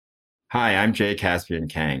Hi, I'm Jay Caspian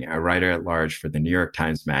Kang, a writer at large for the New York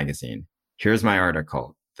Times Magazine. Here's my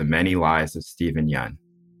article, The Many Lives of Stephen Yeun.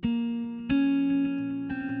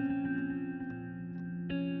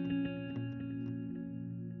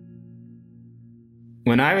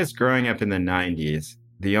 When I was growing up in the 90s,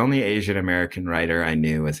 the only Asian American writer I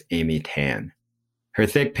knew was Amy Tan. Her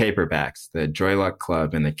thick paperbacks, The Joy Luck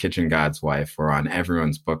Club and The Kitchen God's Wife, were on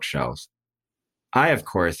everyone's bookshelves. I, of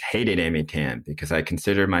course, hated Amy Tan because I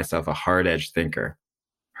considered myself a hard-edged thinker.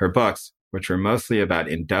 Her books, which were mostly about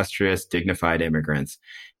industrious, dignified immigrants,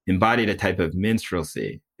 embodied a type of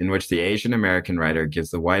minstrelsy in which the Asian American writer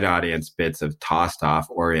gives the white audience bits of tossed off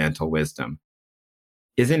Oriental wisdom.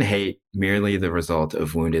 Isn't hate merely the result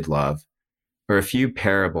of wounded love, or a few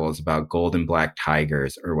parables about gold and black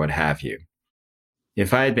tigers, or what have you?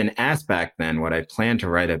 If I had been asked back then what I planned to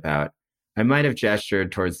write about, I might have gestured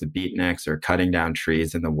towards the beatniks or cutting down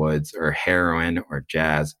trees in the woods or heroin or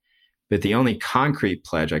jazz, but the only concrete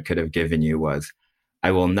pledge I could have given you was,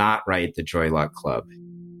 I will not write the Joy Luck Club.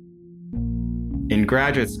 In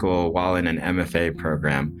graduate school, while in an MFA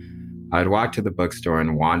program, I'd walk to the bookstore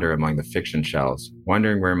and wander among the fiction shelves,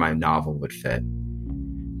 wondering where my novel would fit.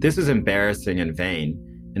 This was embarrassing and vain,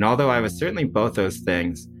 and although I was certainly both those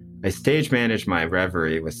things, I stage managed my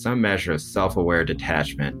reverie with some measure of self-aware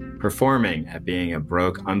detachment, performing at being a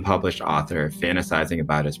broke, unpublished author fantasizing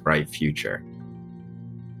about his bright future.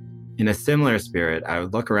 In a similar spirit, I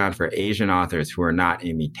would look around for Asian authors who were not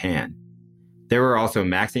Amy Tan. There were also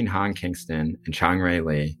Maxine Hong Kingston and Chang-Rae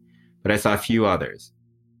Lee, but I saw few others.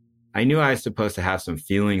 I knew I was supposed to have some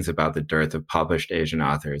feelings about the dearth of published Asian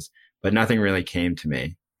authors, but nothing really came to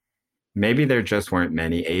me. Maybe there just weren't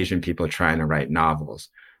many Asian people trying to write novels,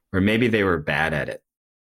 or maybe they were bad at it.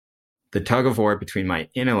 The tug of war between my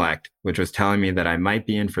intellect, which was telling me that I might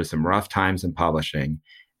be in for some rough times in publishing,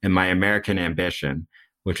 and my American ambition,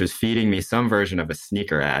 which was feeding me some version of a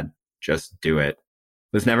sneaker ad, just do it,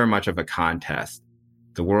 was never much of a contest.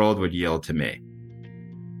 The world would yield to me.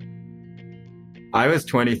 I was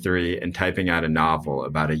 23 and typing out a novel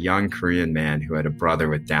about a young Korean man who had a brother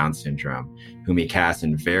with Down syndrome, whom he cast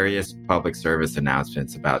in various public service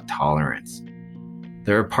announcements about tolerance.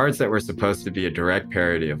 There were parts that were supposed to be a direct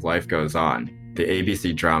parody of Life Goes On, the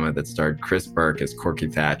ABC drama that starred Chris Burke as Corky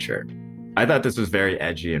Thatcher. I thought this was very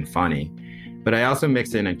edgy and funny, but I also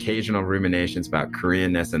mixed in occasional ruminations about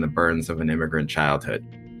Koreanness and the burdens of an immigrant childhood.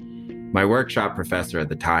 My workshop professor at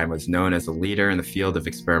the time was known as a leader in the field of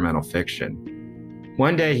experimental fiction.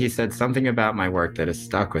 One day he said something about my work that has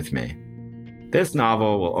stuck with me. This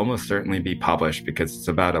novel will almost certainly be published because it's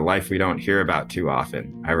about a life we don't hear about too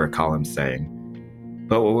often, I recall him saying.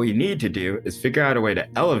 But what we need to do is figure out a way to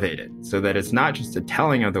elevate it so that it's not just a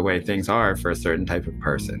telling of the way things are for a certain type of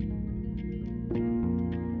person.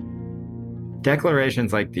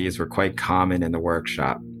 Declarations like these were quite common in the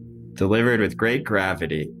workshop. Delivered with great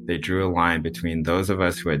gravity, they drew a line between those of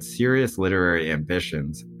us who had serious literary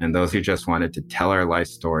ambitions and those who just wanted to tell our life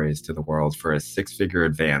stories to the world for a six-figure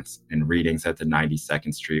advance in readings at the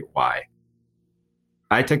 92nd Street Y.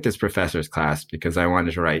 I took this professor's class because I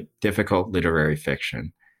wanted to write difficult literary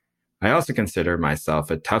fiction. I also consider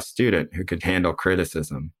myself a tough student who could handle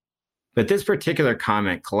criticism. But this particular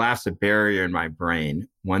comment collapsed a barrier in my brain,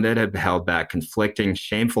 one that had held back conflicting,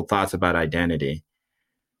 shameful thoughts about identity.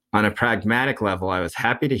 On a pragmatic level, I was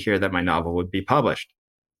happy to hear that my novel would be published.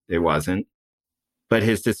 It wasn't. But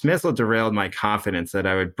his dismissal derailed my confidence that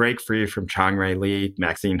I would break free from Chang-Rae Lee,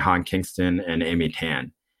 Maxine Hong Kingston, and Amy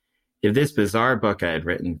Tan. If this bizarre book I had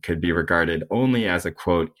written could be regarded only as a,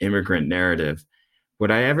 quote, immigrant narrative, would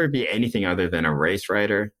I ever be anything other than a race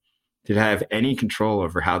writer? Did I have any control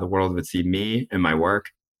over how the world would see me and my work?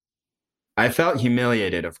 I felt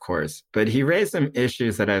humiliated, of course, but he raised some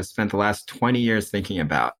issues that I've spent the last 20 years thinking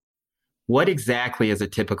about. What exactly is a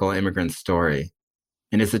typical immigrant story?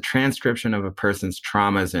 And is a transcription of a person's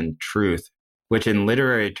traumas and truth, which in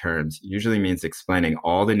literary terms usually means explaining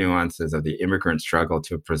all the nuances of the immigrant struggle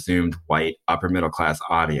to a presumed white upper-middle-class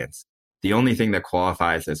audience, the only thing that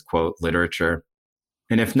qualifies as, quote, literature?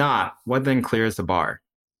 And if not, what then clears the bar?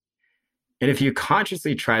 And if you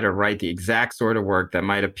consciously try to write the exact sort of work that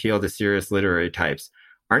might appeal to serious literary types,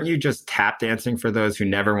 aren't you just tap dancing for those who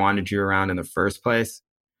never wanted you around in the first place?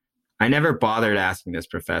 I never bothered asking this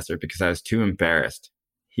professor because I was too embarrassed.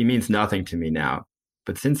 He means nothing to me now.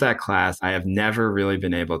 But since that class, I have never really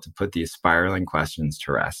been able to put these spiraling questions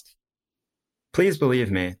to rest. Please believe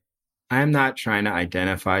me, I am not trying to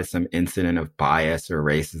identify some incident of bias or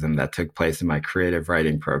racism that took place in my creative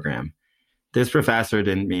writing program. This professor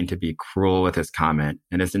didn't mean to be cruel with his comment,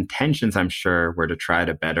 and his intentions, I'm sure, were to try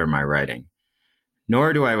to better my writing.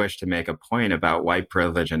 nor do I wish to make a point about white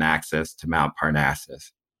privilege and access to Mount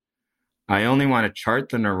Parnassus. I only want to chart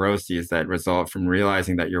the neuroses that result from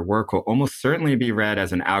realizing that your work will almost certainly be read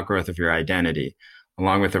as an outgrowth of your identity,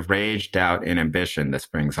 along with the rage, doubt, and ambition this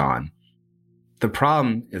brings on. The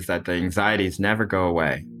problem is that the anxieties never go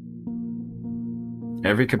away.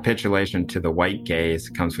 Every capitulation to the white gaze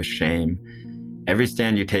comes with shame. Every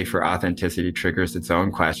stand you take for authenticity triggers its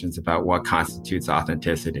own questions about what constitutes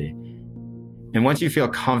authenticity. And once you feel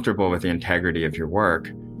comfortable with the integrity of your work,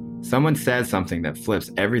 someone says something that flips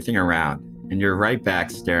everything around, and you're right back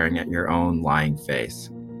staring at your own lying face.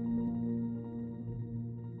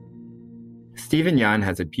 Stephen Yeun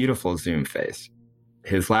has a beautiful zoom face.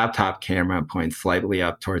 His laptop camera points slightly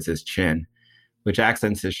up towards his chin, which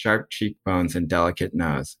accents his sharp cheekbones and delicate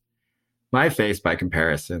nose. My face, by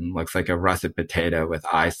comparison, looks like a russet potato with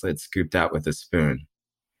eye slits scooped out with a spoon.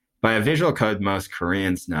 By a visual code most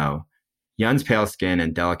Koreans know, Yeun's pale skin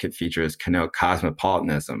and delicate features connote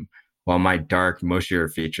cosmopolitanism, while my dark,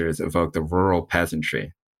 mushier features evoke the rural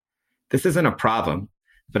peasantry. This isn't a problem,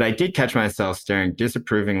 but I did catch myself staring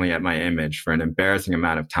disapprovingly at my image for an embarrassing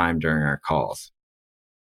amount of time during our calls.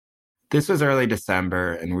 This was early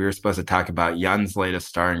December, and we were supposed to talk about Yeun's latest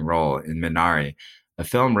starring role in Minari, a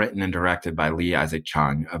film written and directed by Lee Isaac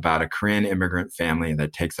Chung about a Korean immigrant family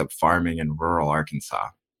that takes up farming in rural Arkansas.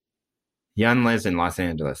 Yeun lives in Los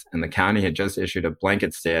Angeles, and the county had just issued a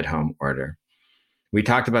blanket stay-at-home order. We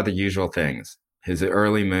talked about the usual things: his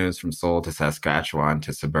early moves from Seoul to Saskatchewan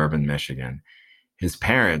to suburban Michigan, his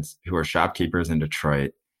parents, who were shopkeepers in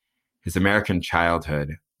Detroit, his American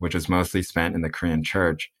childhood, which was mostly spent in the Korean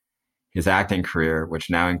church, his acting career, which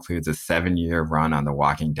now includes a 7-year run on The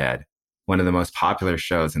Walking Dead, one of the most popular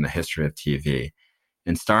shows in the history of TV,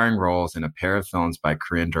 and starring roles in a pair of films by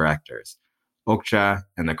Korean directors, Okja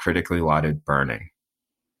and the critically lauded Burning.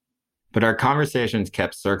 But our conversations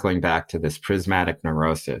kept circling back to this prismatic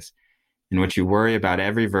neurosis, in which you worry about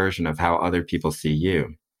every version of how other people see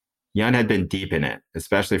you. Yeun had been deep in it,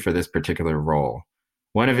 especially for this particular role.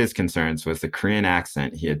 One of his concerns was the Korean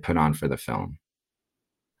accent he had put on for the film.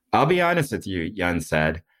 "I'll be honest with you," Yeun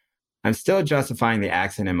said. "I'm still justifying the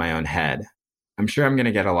accent in my own head. I'm sure I'm going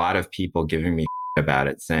to get a lot of people giving me about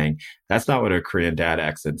it, saying, that's not what a Korean dad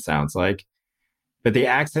accent sounds like. But the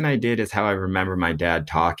accent I did is how I remember my dad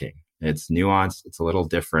talking. It's nuanced, it's a little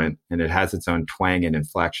different, and it has its own twang and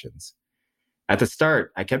inflections. At the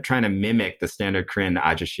start, I kept trying to mimic the standard Korean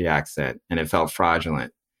ajashi accent, and it felt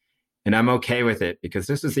fraudulent. And I'm okay with it because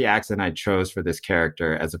this was the accent I chose for this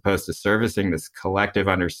character, as opposed to servicing this collective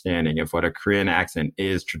understanding of what a Korean accent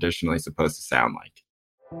is traditionally supposed to sound like."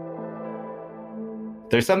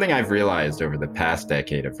 There's something I've realized over the past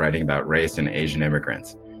decade of writing about race and Asian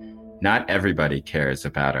immigrants. Not everybody cares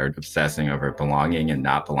about or obsessing over belonging and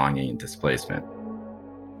not belonging in displacement.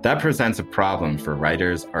 That presents a problem for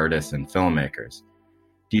writers, artists, and filmmakers.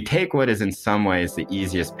 Do you take what is in some ways the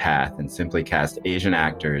easiest path and simply cast Asian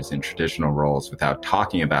actors in traditional roles without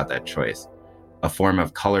talking about that choice, a form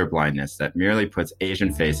of colorblindness that merely puts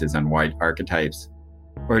Asian faces on white archetypes?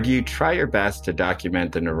 Or do you try your best to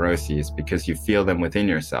document the neuroses because you feel them within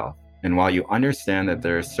yourself? And while you understand that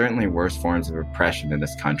there are certainly worse forms of oppression in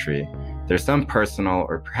this country, there's some personal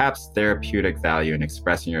or perhaps therapeutic value in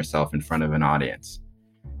expressing yourself in front of an audience.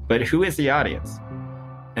 But who is the audience?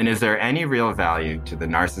 And is there any real value to the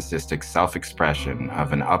narcissistic self-expression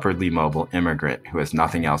of an upwardly mobile immigrant who has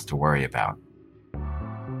nothing else to worry about?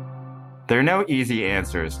 There are no easy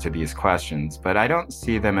answers to these questions, but I don't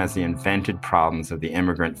see them as the invented problems of the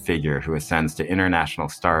immigrant figure who ascends to international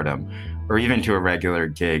stardom, or even to a regular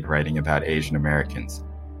gig writing about Asian Americans.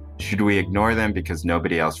 Should we ignore them because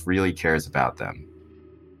nobody else really cares about them?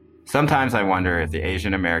 Sometimes I wonder if the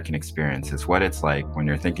Asian American experience is what it's like when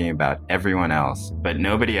you're thinking about everyone else, but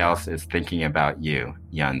nobody else is thinking about you,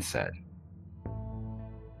 Yeun said.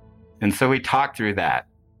 And so we talked through that.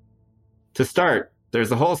 To start,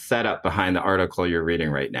 there's a whole setup behind the article you're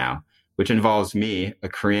reading right now, which involves me, a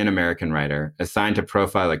Korean American writer, assigned to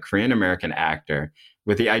profile a Korean American actor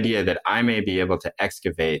with the idea that I may be able to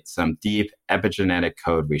excavate some deep epigenetic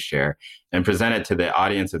code we share and present it to the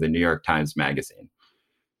audience of the New York Times Magazine.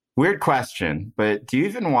 Weird question, but do you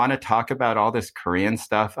even want to talk about all this Korean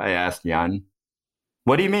stuff? I asked Yeun.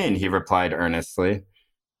 What do you mean? He replied earnestly.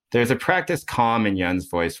 There's a practiced calm in Yeun's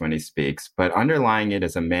voice when he speaks, but underlying it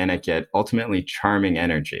is a manic yet ultimately charming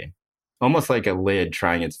energy, almost like a lid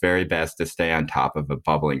trying its very best to stay on top of a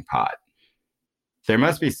bubbling pot. There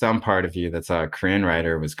must be some part of you that saw a Korean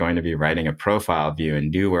writer was going to be writing a profile of you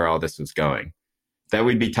and knew where all this was going, that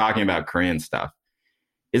we'd be talking about Korean stuff.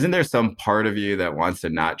 Isn't there some part of you that wants to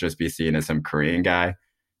not just be seen as some Korean guy,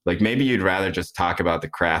 Like maybe you'd rather just talk about the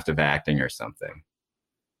craft of acting or something.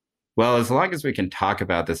 Well, as long as we can talk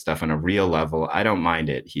about this stuff on a real level, I don't mind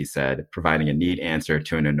it, he said, providing a neat answer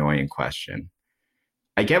to an annoying question.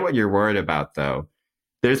 I get what you're worried about, though.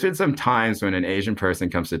 There's been some times when an Asian person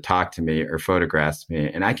comes to talk to me or photographs me,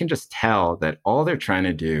 and I can just tell that all they're trying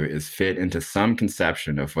to do is fit into some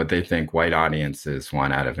conception of what they think white audiences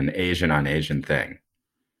want out of an Asian on Asian thing.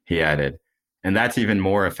 He added, and that's even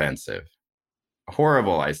more offensive.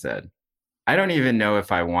 Horrible, I said. I don't even know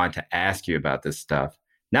if I want to ask you about this stuff,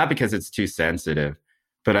 not because it's too sensitive,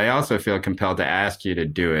 but I also feel compelled to ask you to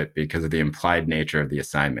do it because of the implied nature of the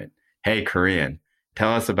assignment. Hey, Korean,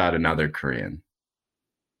 tell us about another Korean.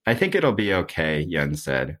 I think it'll be okay, Yeun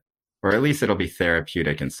said, or at least it'll be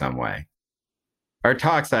therapeutic in some way. Our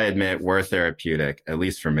talks, I admit, were therapeutic, at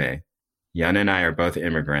least for me. Yeun and I are both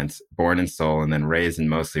immigrants, born in Seoul and then raised in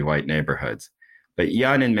mostly white neighborhoods. But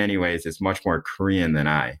Yeun, in many ways, is much more Korean than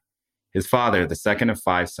I. His father, the second of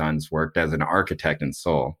 5 sons, worked as an architect in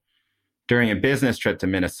Seoul. During a business trip to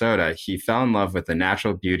Minnesota, he fell in love with the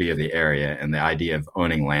natural beauty of the area and the idea of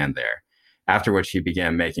owning land there, after which he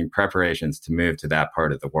began making preparations to move to that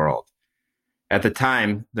part of the world. At the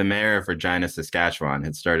time, the mayor of Regina, Saskatchewan,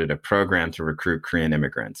 had started a program to recruit Korean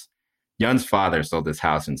immigrants. Yeun's father sold his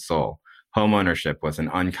house in Seoul. Home ownership was an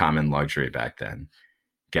uncommon luxury back then.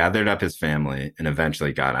 Gathered up his family, and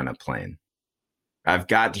eventually got on a plane. I've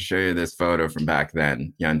got to show you this photo from back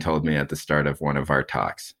then, Yeun told me at the start of one of our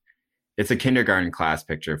talks. It's a kindergarten class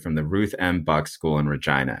picture from the Ruth M. Buck School in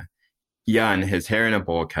Regina. Yeun, his hair in a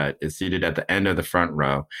bowl cut, is seated at the end of the front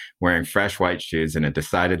row, wearing fresh white shoes and a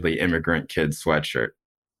decidedly immigrant kid's sweatshirt.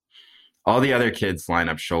 All the other kids line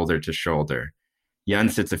up shoulder to shoulder.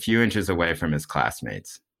 Yeun sits a few inches away from his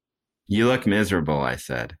classmates. You look miserable, I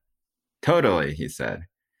said. Totally, he said.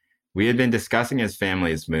 We had been discussing his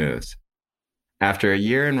family's moves. After a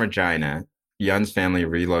year in Regina, Yeun's family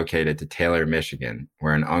relocated to Taylor, Michigan,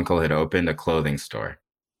 where an uncle had opened a clothing store.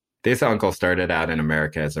 This uncle started out in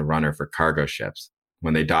America as a runner for cargo ships.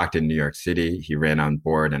 When they docked in New York City, he ran on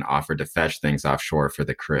board and offered to fetch things offshore for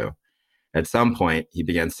the crew. At some point, he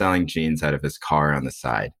began selling jeans out of his car on the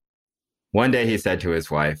side. One day he said to his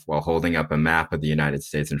wife, while holding up a map of the United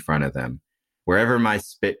States in front of them, "Wherever my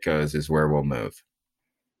spit goes is where we'll move."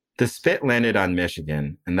 The spit landed on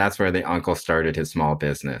Michigan, and that's where the uncle started his small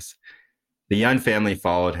business. The Yeun family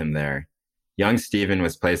followed him there. Young Stephen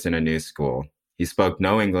was placed in a new school. He spoke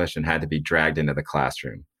no English and had to be dragged into the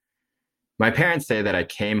classroom. My parents say that I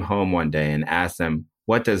came home one day and asked them,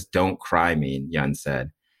 "What does don't cry mean?" Yeun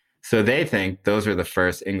said. So they think those were the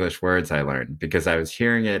first English words I learned because I was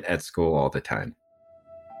hearing it at school all the time.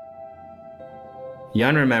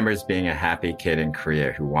 Yeun remembers being a happy kid in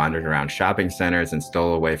Korea who wandered around shopping centers and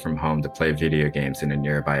stole away from home to play video games in a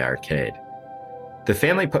nearby arcade. The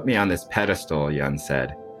family put me on this pedestal, Yeun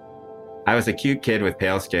said. I was a cute kid with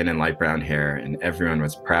pale skin and light brown hair, and everyone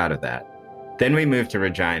was proud of that. Then we moved to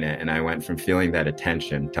Regina, and I went from feeling that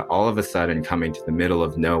attention to all of a sudden coming to the middle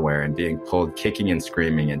of nowhere and being pulled kicking and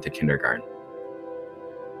screaming into kindergarten.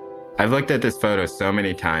 I've looked at this photo so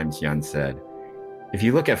many times, Yeun said. If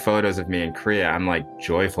you look at photos of me in Korea, I'm like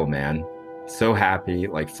joyful, man. So happy,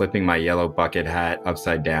 like flipping my yellow bucket hat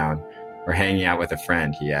upside down or hanging out with a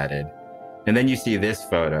friend, he added. And then you see this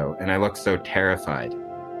photo, and I look so terrified.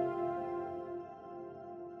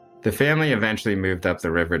 The family eventually moved up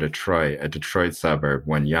the river to Troy, a Detroit suburb,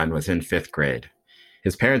 when Yeun was in 5th grade.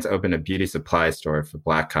 His parents opened a beauty supply store for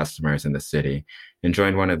Black customers in the city and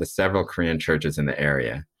joined one of the several Korean churches in the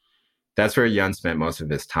area. That's where Yeun spent most of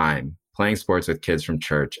his time, playing sports with kids from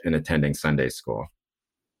church and attending Sunday school.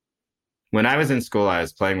 When I was in school, I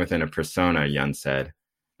was playing within a persona, Yeun said.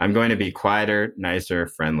 I'm going to be quieter, nicer,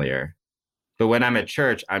 friendlier. But when I'm at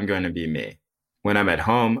church, I'm going to be me. When I'm at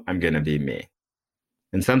home, I'm going to be me.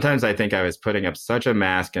 And sometimes I think I was putting up such a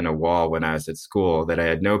mask and a wall when I was at school that I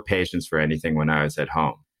had no patience for anything when I was at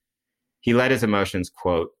home. He let his emotions,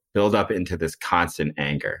 quote, build up into this constant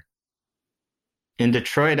anger. In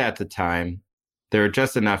Detroit at the time, there were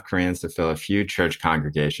just enough Koreans to fill a few church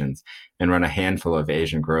congregations and run a handful of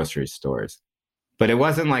Asian grocery stores. But it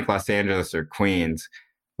wasn't like Los Angeles or Queens,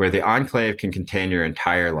 where the enclave can contain your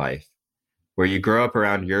entire life, where you grow up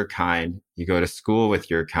around your kind, you go to school with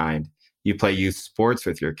your kind, you play youth sports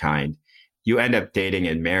with your kind, you end up dating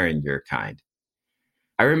and marrying your kind.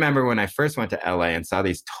 I remember when I first went to LA and saw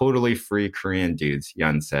these totally free Korean dudes,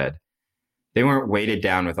 Yeun said. They weren't weighted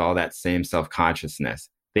down with all that same self-consciousness.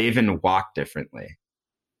 They even walked differently.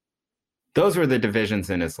 Those were the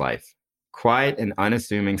divisions in his life. Quiet and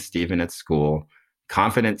unassuming Stephen at school,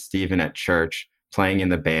 confident Stephen at church, playing in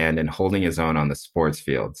the band and holding his own on the sports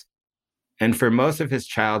fields. And for most of his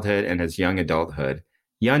childhood and his young adulthood,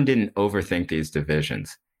 Yeun didn't overthink these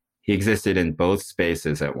divisions. He existed in both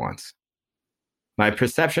spaces at once. My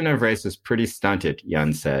perception of race was pretty stunted,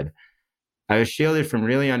 Yeun said. I was shielded from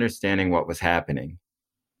really understanding what was happening.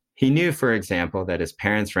 He knew, for example, that his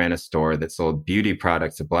parents ran a store that sold beauty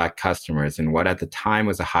products to Black customers in what at the time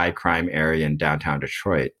was a high crime area in downtown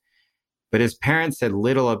Detroit. But his parents said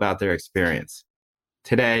little about their experience.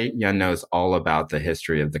 Today, Yeun knows all about the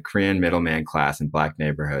history of the Korean middleman class in Black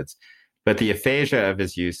neighborhoods, but the aphasia of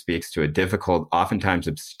his youth speaks to a difficult, oftentimes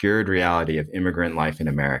obscured reality of immigrant life in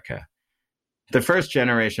America. The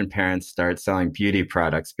first-generation parents start selling beauty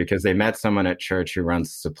products because they met someone at church who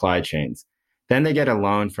runs supply chains. Then they get a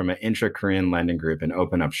loan from an intra-Korean lending group and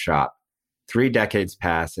open up shop. 3 decades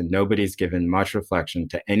pass, and nobody's given much reflection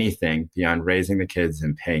to anything beyond raising the kids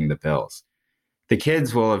and paying the bills. The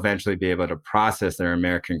kids will eventually be able to process their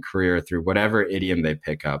American career through whatever idiom they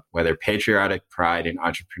pick up, whether patriotic pride in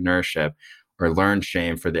entrepreneurship or learned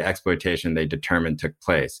shame for the exploitation they determined took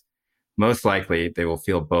place. Most likely, they will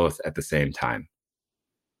feel both at the same time.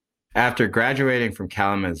 After graduating from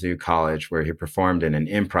Kalamazoo College, where he performed in an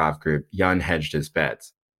improv group, Yeun hedged his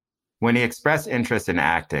bets. When he expressed interest in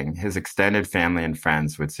acting, his extended family and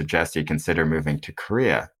friends would suggest he consider moving to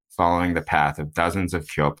Korea, following the path of dozens of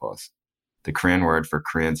kyopos, the Korean word for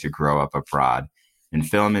Koreans who grow up abroad, in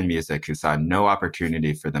film and music who saw no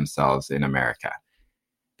opportunity for themselves in America.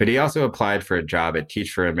 But he also applied for a job at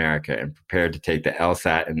Teach for America and prepared to take the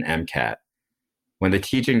LSAT and MCAT. When the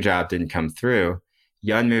teaching job didn't come through,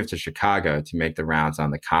 Yeun moved to Chicago to make the rounds on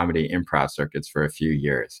the comedy improv circuits for a few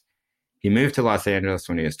years. He moved to Los Angeles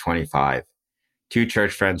when he was 25. 2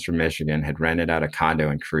 church friends from Michigan had rented out a condo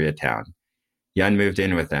in Koreatown. Yeun moved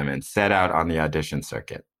in with them and set out on the audition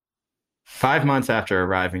circuit. 5 months after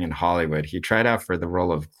arriving in Hollywood, he tried out for the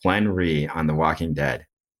role of Glenn Rhee on The Walking Dead.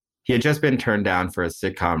 He had just been turned down for a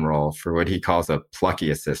sitcom role for what he calls a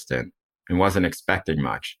plucky assistant and wasn't expecting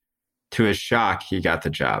much. To his shock, he got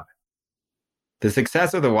the job. The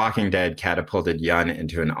success of The Walking Dead catapulted Yeun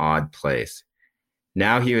into an odd place.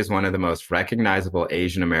 Now he was one of the most recognizable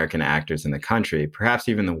Asian American actors in the country, perhaps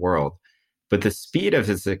even the world. But the speed of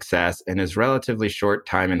his success and his relatively short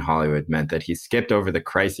time in Hollywood meant that he skipped over the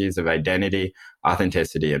crises of identity,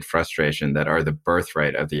 authenticity, and frustration that are the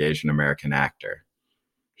birthright of the Asian American actor.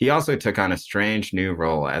 He also took on a strange new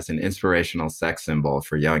role as an inspirational sex symbol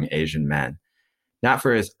for young Asian men, not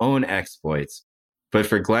for his own exploits, but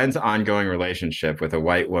for Glenn's ongoing relationship with a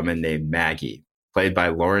white woman named Maggie, played by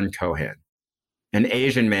Lauren Cohan. An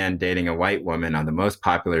Asian man dating a white woman on the most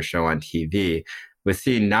popular show on TV was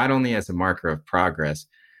seen not only as a marker of progress,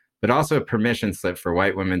 but also a permission slip for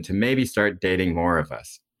white women to maybe start dating more of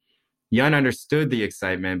us. Yeun understood the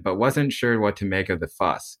excitement, but wasn't sure what to make of the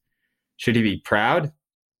fuss. Should he be proud?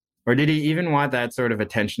 Or did he even want that sort of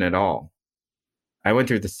attention at all? I went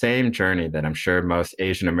through the same journey that I'm sure most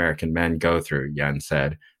Asian American men go through, Yeun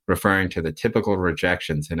said, referring to the typical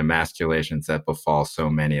rejections and emasculations that befall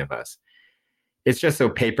so many of us. It's just so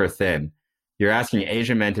paper thin. You're asking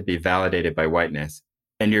Asian men to be validated by whiteness,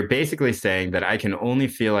 and you're basically saying that I can only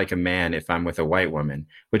feel like a man if I'm with a white woman,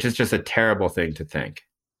 which is just a terrible thing to think.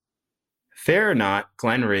 Fair or not,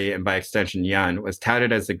 Glenn Rhee, and by extension Yeun, was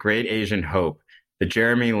touted as the great Asian hope, the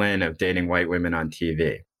Jeremy Lin of dating white women on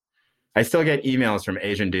TV. I still get emails from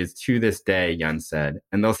Asian dudes to this day, Yeun said,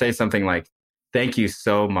 and they'll say something like, "Thank you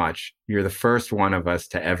so much. You're the first one of us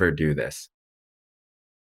to ever do this."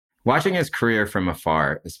 Watching his career from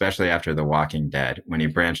afar, especially after The Walking Dead, when he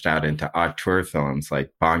branched out into auteur films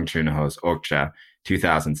like Bong Joon-ho's Okja,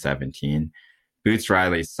 2017, Boots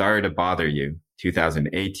Riley's Sorry to Bother You,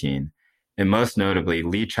 2018, and most notably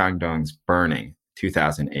Lee Chang-dong's Burning,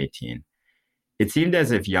 2018. It seemed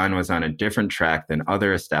as if Yeun was on a different track than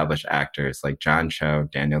other established actors like John Cho,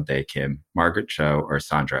 Daniel Dae Kim, Margaret Cho, or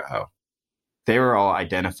Sandra Oh. They were all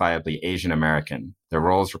identifiably Asian American. Their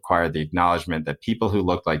roles required the acknowledgement that people who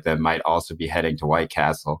looked like them might also be heading to White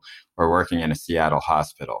Castle or working in a Seattle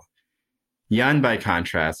hospital. Yeun, by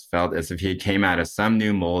contrast, felt as if he came out of some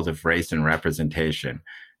new mold of race and representation,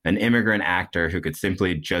 an immigrant actor who could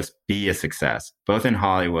simply just be a success, both in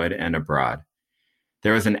Hollywood and abroad.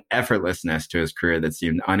 There was an effortlessness to his career that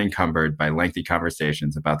seemed unencumbered by lengthy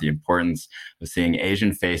conversations about the importance of seeing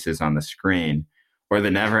Asian faces on the screen or the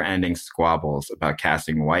never-ending squabbles about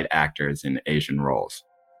casting white actors in Asian roles.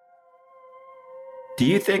 Do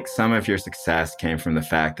you think some of your success came from the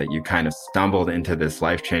fact that you kind of stumbled into this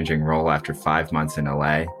life-changing role after 5 months in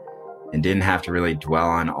LA and didn't have to really dwell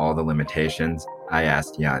on all the limitations? I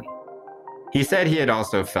asked Yeun. He said he had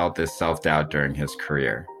also felt this self-doubt during his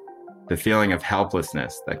career. the feeling of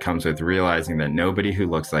helplessness that comes with realizing that nobody who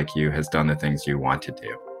looks like you has done the things you want to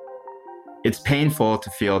do. It's painful to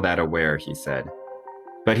feel that aware, he said.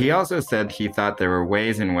 But he also said he thought there were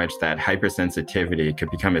ways in which that hypersensitivity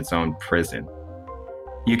could become its own prison.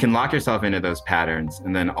 You can lock yourself into those patterns,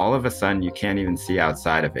 and then all of a sudden you can't even see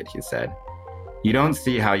outside of it, he said. You don't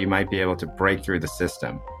see how you might be able to break through the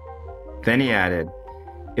system. Then he added,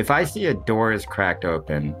 if I see a door is cracked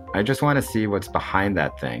open, I just want to see what's behind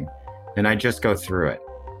that thing, and I just go through it.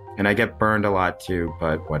 And I get burned a lot too,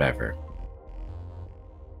 but whatever.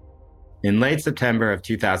 In late September of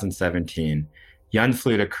 2017, Yeun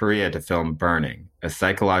flew to Korea to film Burning, a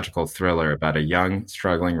psychological thriller about a young,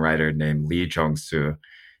 struggling writer named Lee Jong-soo,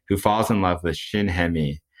 who falls in love with Shin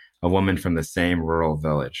Hemi, a woman from the same rural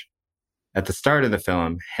village. At the start of the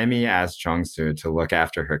film, Hemi asks Jong-soo to look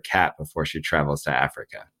after her cat before she travels to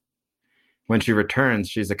Africa. When she returns,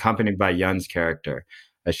 she's accompanied by Yeun's character,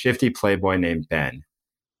 a shifty playboy named Ben.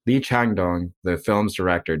 Lee Chang-dong, the film's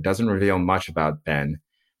director, doesn't reveal much about Ben,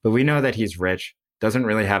 but we know that he's rich, doesn't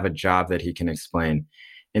really have a job that he can explain,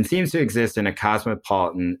 and seems to exist in a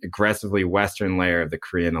cosmopolitan, aggressively Western layer of the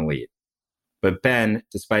Korean elite. But Ben,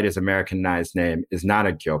 despite his Americanized name, is not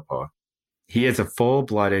a gyopo. He is a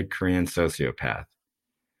full-blooded Korean sociopath.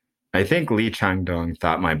 I think Lee Chang-dong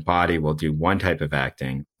thought my body will do one type of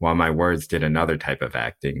acting, while my words did another type of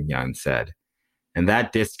acting, Yeun said. And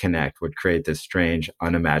that disconnect would create this strange,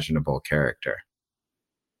 unimaginable character.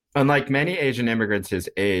 Unlike many Asian immigrants his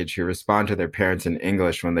age who respond to their parents in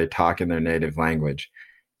English when they talk in their native language,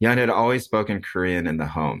 Yeun had always spoken Korean in the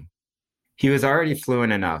home. He was already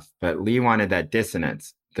fluent enough, but Lee wanted that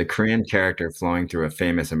dissonance, the Korean character flowing through a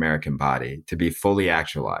famous American body, to be fully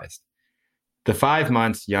actualized. The 5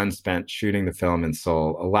 months Yeun spent shooting the film in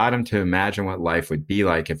Seoul allowed him to imagine what life would be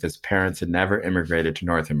like if his parents had never immigrated to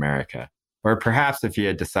North America, or perhaps if he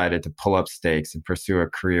had decided to pull up stakes and pursue a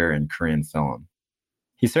career in Korean film.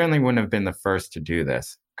 He certainly wouldn't have been the first to do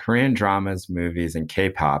this. Korean dramas, movies, and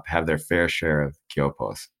K-pop have their fair share of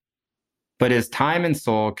gyopos. But his time in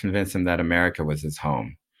Seoul convinced him that America was his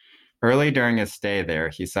home. Early during his stay there,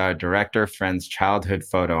 he saw a director friend's childhood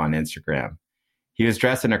photo on Instagram. He was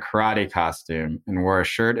dressed in a karate costume and wore a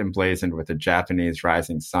shirt emblazoned with a Japanese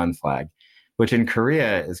rising sun flag, which in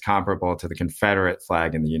Korea is comparable to the Confederate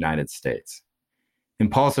flag in the United States.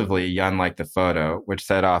 Impulsively, Yeun liked the photo, which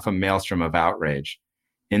set off a maelstrom of outrage.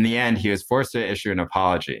 In the end, he was forced to issue an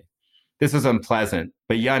apology. This was unpleasant,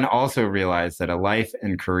 but Yeun also realized that a life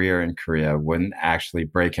and career in Korea wouldn't actually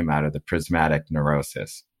break him out of the prismatic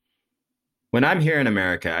neurosis. When I'm here in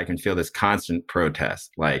America, I can feel this constant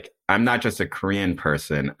protest, like, I'm not just a Korean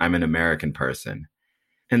person, I'm an American person.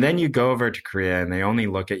 And then you go over to Korea and they only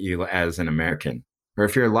look at you as an American. Or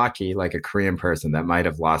if you're lucky, like a Korean person that might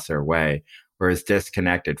have lost their way or is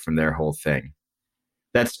disconnected from their whole thing.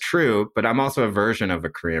 That's true, but I'm also a version of a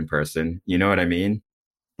Korean person. You know what I mean?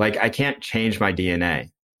 Like, I can't change my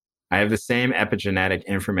DNA. I have the same epigenetic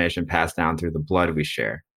information passed down through the blood we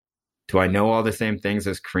share. Do I know all the same things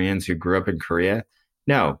as Koreans who grew up in Korea?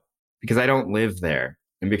 No, because I don't live there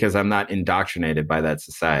and because I'm not indoctrinated by that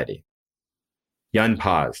society. Yeun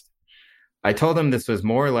paused. I told him this was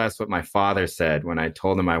more or less what my father said when I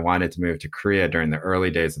told him I wanted to move to Korea during the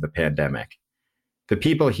early days of the pandemic. The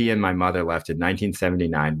people he and my mother left in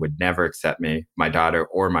 1979 would never accept me, my daughter,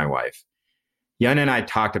 or my wife. Yeun and I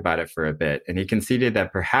talked about it for a bit, and he conceded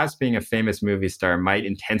that perhaps being a famous movie star might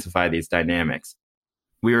intensify these dynamics.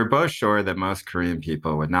 We were both sure that most Korean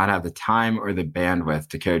people would not have the time or the bandwidth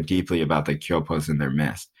to care deeply about the gyopos in their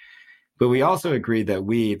midst. But we also agreed that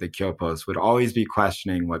we, the gyopos, would always be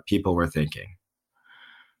questioning what people were thinking.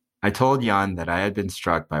 I told Yeun that I had been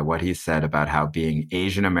struck by what he said about how being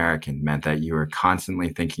Asian American meant that you were constantly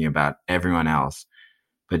thinking about everyone else,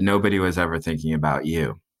 but nobody was ever thinking about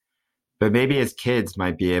you. But maybe his kids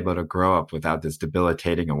might be able to grow up without this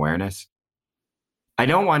debilitating awareness. I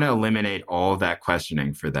don't want to eliminate all of that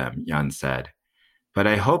questioning for them, Yeun said, but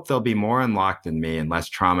I hope they'll be more unlocked than me and less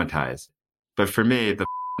traumatized. But for me, the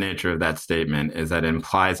nature of that statement is that it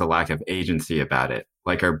implies a lack of agency about it,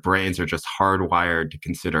 like our brains are just hardwired to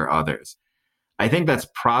consider others. I think that's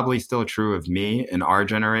probably still true of me in our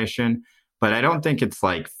generation, but I don't think it's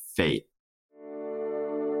like fate.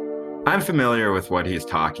 I'm familiar with what he's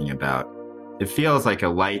talking about. It feels like a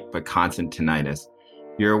light but constant tinnitus.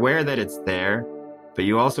 You're aware that it's there, but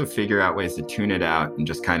you also figure out ways to tune it out and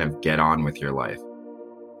just kind of get on with your life.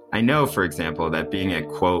 I know, for example, that being a,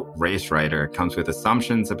 quote, race writer comes with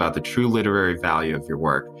assumptions about the true literary value of your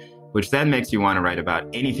work, which then makes you want to write about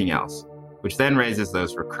anything else, which then raises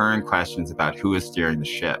those recurring questions about who is steering the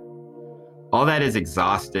ship. All that is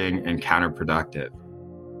exhausting and counterproductive.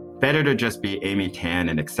 Better to just be Amy Tan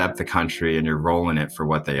and accept the country and your role in it for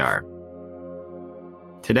what they are.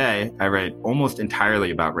 Today, I write almost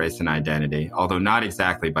entirely about race and identity, although not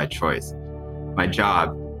exactly by choice. My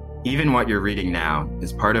job, even what you're reading now,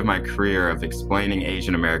 is part of my career of explaining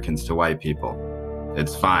Asian Americans to white people.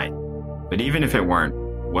 It's fine. But even if it weren't,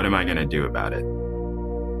 what am I going to do about it?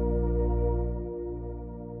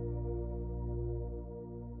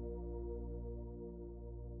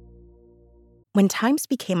 When times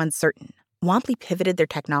became uncertain, Womply pivoted their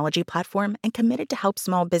technology platform and committed to help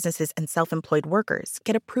small businesses and self-employed workers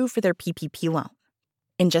get approved for their PPP loan.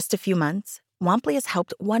 In just a few months, Womply has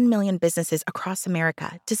helped 1 million businesses across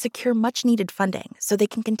America to secure much-needed funding so they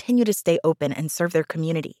can continue to stay open and serve their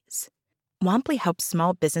communities. Womply helps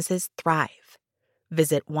small businesses thrive.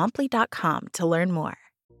 Visit womply.com to learn more.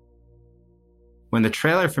 When the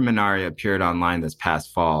trailer for Minari appeared online this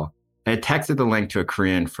past fall, I had texted the link to a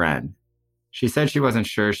Korean friend. She said she wasn't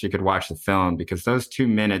sure she could watch the film because those 2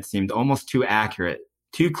 minutes seemed almost too accurate,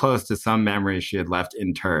 too close to some memories she had left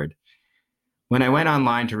interred. When I went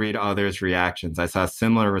online to read others' reactions, I saw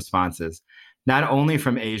similar responses, not only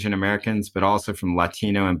from Asian Americans, but also from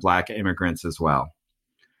Latino and Black immigrants as well.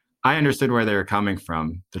 I understood where they were coming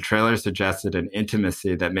from. The trailer suggested an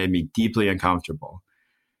intimacy that made me deeply uncomfortable.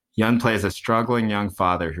 Yeun plays a struggling young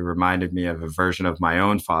father who reminded me of a version of my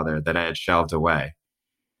own father that I had shelved away.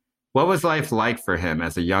 What was life like for him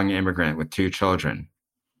as a young immigrant with 2 children?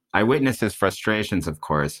 I witnessed his frustrations, of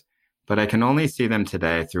course, but I can only see them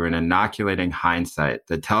today through an inoculating hindsight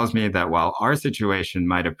that tells me that while our situation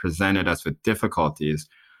might have presented us with difficulties,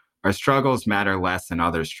 our struggles matter less than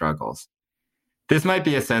other struggles. This might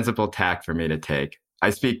be a sensible tack for me to take. I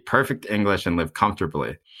speak perfect English and live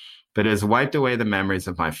comfortably, but it has wiped away the memories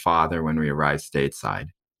of my father when we arrived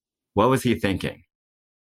stateside. What was he thinking?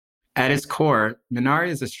 At its core, Minari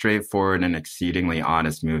is a straightforward and exceedingly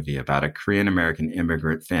honest movie about a Korean-American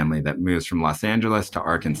immigrant family that moves from Los Angeles to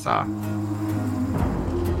Arkansas.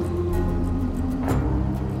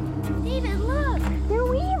 David, look! They're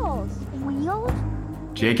wheels! Wheels?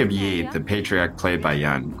 Jacob Yi, the patriarch played by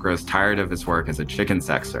Yeun, grows tired of his work as a chicken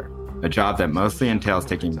sexer, a job that mostly entails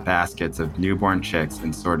taking baskets of newborn chicks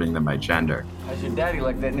and sorting them by gender. How's your daddy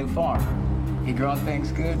like that new farm? He growing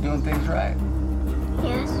things good, doing things right?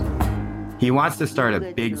 Yes. He wants to start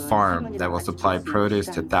a big farm that will supply produce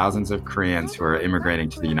to thousands of Koreans who are immigrating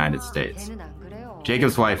to the United States.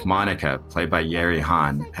 Jacob's wife, Monica, played by Yeri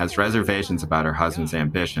Han, has reservations about her husband's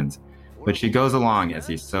ambitions, but she goes along as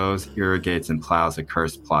he sows, irrigates, and plows a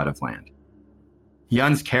cursed plot of land.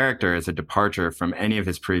 Yeun's character is a departure from any of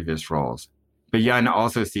his previous roles, but Yeun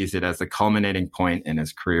also sees it as the culminating point in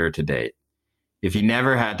his career to date. If he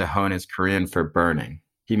never had to hone his Korean for burning,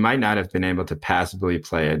 he might not have been able to passably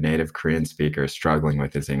play a native Korean speaker struggling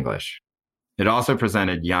with his English. It also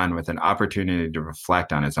presented Yeun with an opportunity to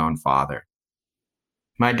reflect on his own father.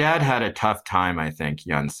 My dad had a tough time, I think,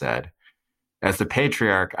 Yeun said. As the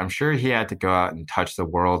patriarch, I'm sure he had to go out and touch the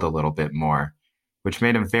world a little bit more, which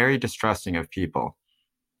made him very distrusting of people.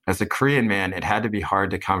 As a Korean man, it had to be hard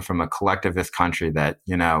to come from a collectivist country that,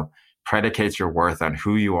 predicates your worth on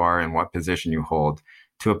who you are and what position you hold,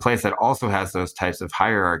 to a place that also has those types of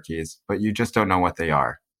hierarchies, but you just don't know what they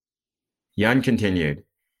are. Yeun continued,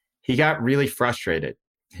 he got really frustrated.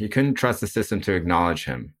 He couldn't trust the system to acknowledge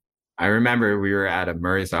him. I remember we were at a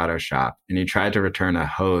Murray's auto shop, and he tried to return a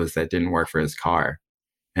hose that didn't work for his car,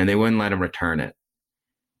 and they wouldn't let him return it.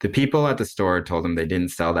 The people at the store told him they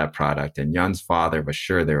didn't sell that product, and Yeun's father was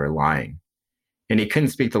sure they were lying. And he couldn't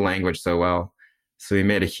speak the language so well, so he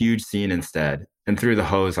made a huge scene instead and threw the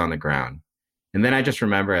hose on the ground. And then I just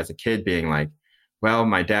remember as a kid being like, well,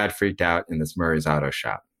 my dad freaked out in this Murray's auto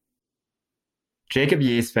shop. Jacob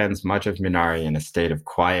Yi spends much of Minari in a state of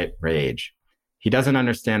quiet rage. He doesn't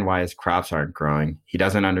understand why his crops aren't growing. He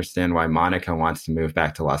doesn't understand why Monica wants to move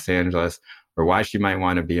back to Los Angeles or why she might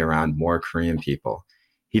want to be around more Korean people.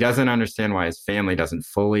 He doesn't understand why his family doesn't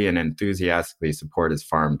fully and enthusiastically support his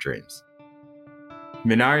farm dreams.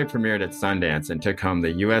 Minari premiered at Sundance and took home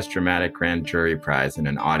the U.S. Dramatic Grand Jury Prize and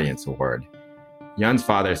an Audience Award. Yeun's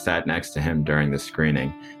father sat next to him during the screening,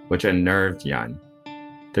 which unnerved Yeun.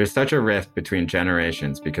 There's such a rift between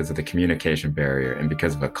generations because of the communication barrier and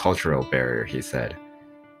because of a cultural barrier, he said.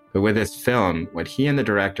 But with this film, what he and the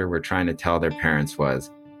director were trying to tell their parents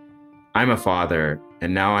was, I'm a father,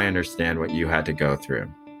 and now I understand what you had to go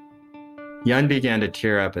through. Yeun began to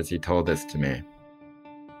tear up as he told this to me.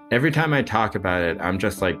 Every time I talk about it, I'm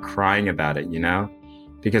just like crying about it,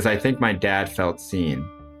 because I think my dad felt seen.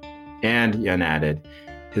 And, Yeun added,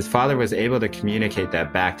 his father was able to communicate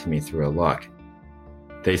that back to me through a look.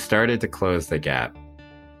 They started to close the gap.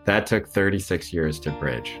 That took 36 years to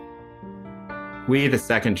bridge. We, the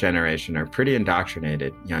second generation, are pretty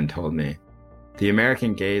indoctrinated, Yeun told me. The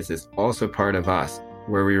American gaze is also part of us,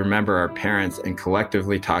 where we remember our parents and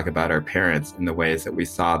collectively talk about our parents in the ways that we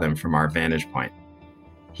saw them from our vantage point.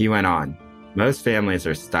 He went on, most families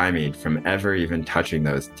are stymied from ever even touching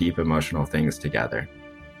those deep emotional things together.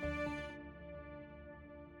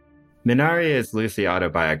 Minari is loosely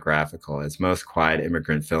autobiographical, as most quiet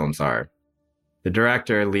immigrant films are. The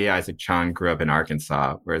director, Lee Isaac Chung, grew up in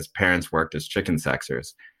Arkansas, where his parents worked as chicken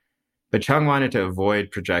sexers. But Chung wanted to avoid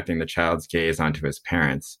projecting the child's gaze onto his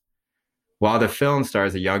parents. While the film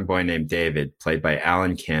stars a young boy named David, played by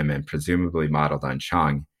Alan Kim and presumably modeled on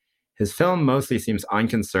Chung, his film mostly seems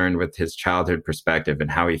unconcerned with his childhood perspective and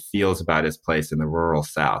how he feels about his place in the rural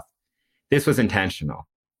South. This was intentional.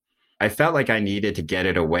 I felt like I needed to get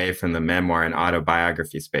it away from the memoir and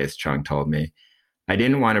autobiography space, Chung told me. I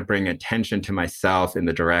didn't want to bring attention to myself in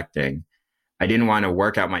the directing. I didn't want to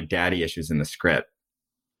work out my daddy issues in the script.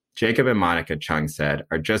 Jacob and Monica, Chung said,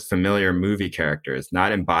 are just familiar movie characters,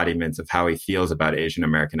 not embodiments of how he feels about Asian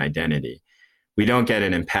American identity. We don't get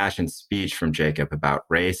an impassioned speech from Jacob about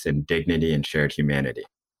race and dignity and shared humanity.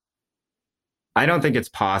 I don't think it's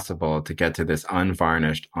possible to get to this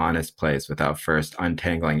unvarnished, honest place without first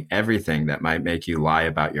untangling everything that might make you lie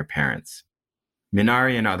about your parents.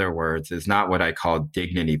 Minari, in other words, is not what I call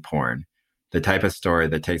dignity porn, the type of story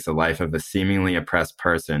that takes the life of a seemingly oppressed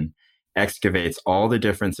person, excavates all the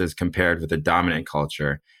differences compared with the dominant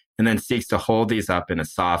culture, and then seeks to hold these up in a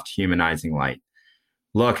soft, humanizing light.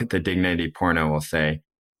 Look, the dignity porno will say,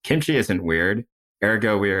 kimchi isn't weird,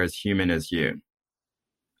 ergo we are as human as you.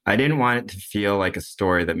 I didn't want it to feel like a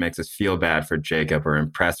story that makes us feel bad for Jacob or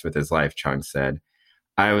impressed with his life, Chung said.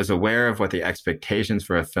 I was aware of what the expectations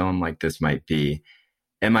for a film like this might be,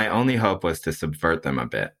 and my only hope was to subvert them a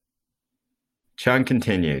bit. Chung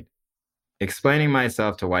continued, explaining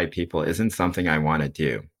myself to white people isn't something I want to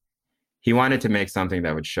do. He wanted to make something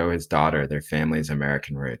that would show his daughter their family's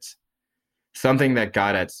American roots. Something that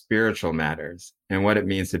got at spiritual matters and what it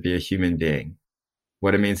means to be a human being,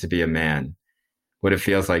 what it means to be a man, what it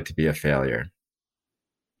feels like to be a failure.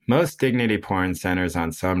 Most dignity porn centers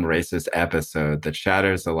on some racist episode that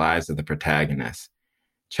shatters the lives of the protagonists.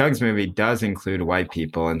 Chung's movie does include white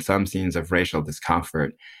people and some scenes of racial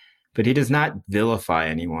discomfort, but he does not vilify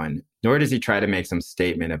anyone, nor does he try to make some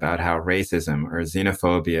statement about how racism or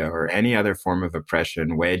xenophobia or any other form of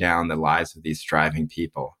oppression weigh down the lives of these striving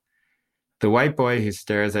people. The white boy who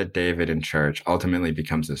stares at David in church ultimately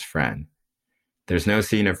becomes his friend. There's no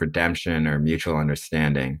scene of redemption or mutual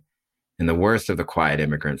understanding. In the worst of the quiet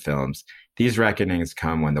immigrant films, these reckonings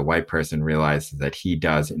come when the white person realizes that he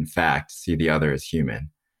does, in fact, see the other as human.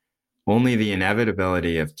 Only the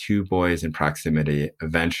inevitability of two boys in proximity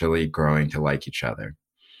eventually growing to like each other.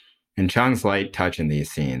 And Chung's light touch in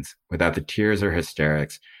these scenes, without the tears or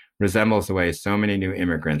hysterics, resembles the way so many new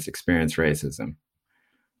immigrants experience racism.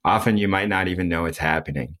 Often you might not even know it's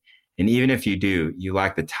happening. And even if you do, you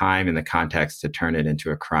lack the time and the context to turn it into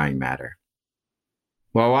a crying matter.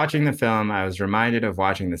 While watching the film, I was reminded of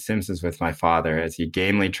watching The Simpsons with my father as he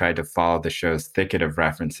gamely tried to follow the show's thicket of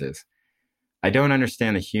references. I don't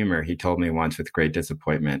understand the humor, he told me once with great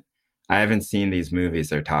disappointment. I haven't seen these movies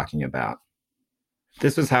they're talking about.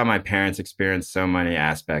 This was how my parents experienced so many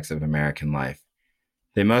aspects of American life.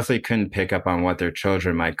 They mostly couldn't pick up on what their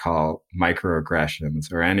children might call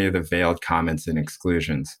microaggressions or any of the veiled comments and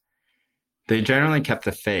exclusions. They generally kept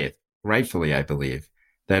the faith, rightfully I believe,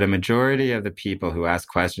 that a majority of the people who asked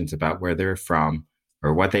questions about where they were from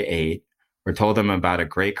or what they ate or told them about a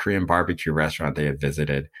great Korean barbecue restaurant they had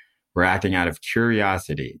visited were acting out of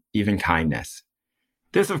curiosity, even kindness.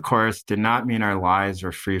 This, of course, did not mean our lives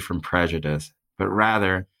were free from prejudice, but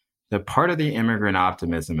rather that part of the immigrant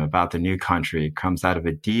optimism about the new country comes out of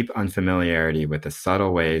a deep unfamiliarity with the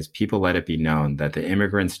subtle ways people let it be known that the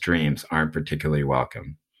immigrants' dreams aren't particularly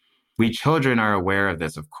welcome. We children are aware of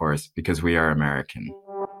this, of course, because we are American.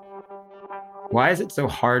 Why is it so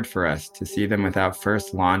hard for us to see them without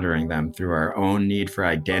first laundering them through our own need for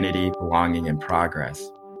identity, belonging, and progress?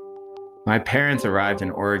 My parents arrived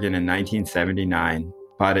in Oregon in 1979,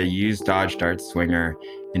 bought a used Dodge Dart Swinger,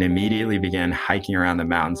 and immediately began hiking around the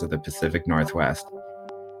mountains of the Pacific Northwest.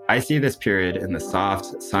 I see this period in the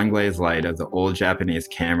soft, sun-glazed light of the old Japanese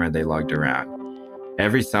camera they lugged around.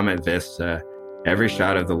 Every summit vista, every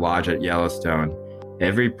shot of the lodge at Yellowstone,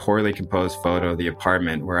 every poorly composed photo of the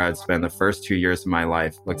apartment where I'd spend the first 2 years of my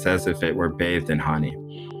life looks as if it were bathed in honey.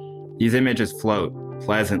 These images float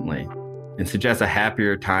pleasantly and suggest a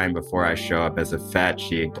happier time before I show up as a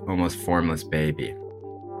fat-cheeked, almost formless baby.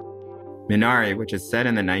 Minari, which is set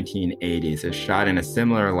in the 1980s, is shot in a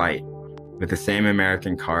similar light, with the same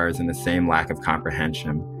American cars and the same lack of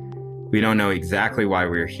comprehension. We don't know exactly why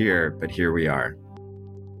we're here, but here we are.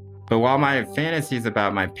 But while my fantasies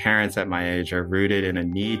about my parents at my age are rooted in a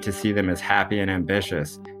need to see them as happy and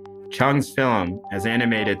ambitious, Chung's film, as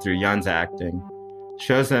animated through Yeun's acting,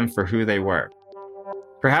 shows them for who they were.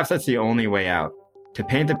 Perhaps that's the only way out, to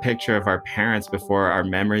paint the picture of our parents before our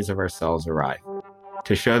memories of ourselves arrive,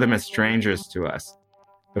 to show them as strangers to us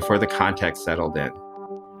before the context settled in.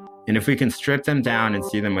 And if we can strip them down and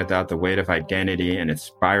see them without the weight of identity and its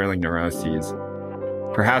spiraling neuroses,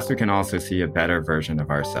 perhaps we can also see a better version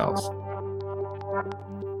of ourselves.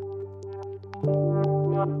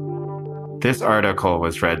 This article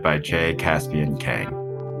was read by J. Caspian Kang.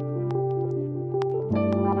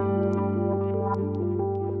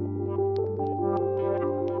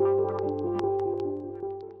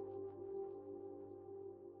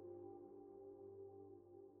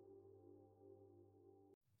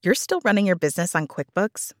 You're still running your business on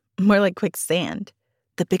QuickBooks? More like quicksand.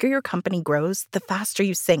 The bigger your company grows, the faster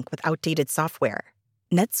you sync with outdated software.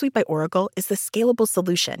 NetSuite by Oracle is the scalable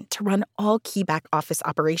solution to run all key back office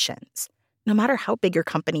operations, no matter how big your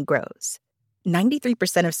company grows.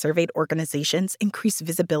 93% of surveyed organizations increase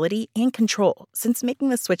visibility and control since making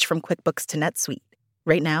the switch from QuickBooks to NetSuite.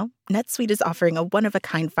 Right now, NetSuite is offering a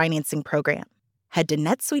one-of-a-kind financing program. Head to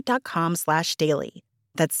netsuite.com/daily.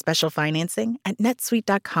 That's special financing at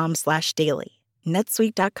netsuite.com/daily.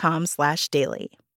 netsuite.com/daily.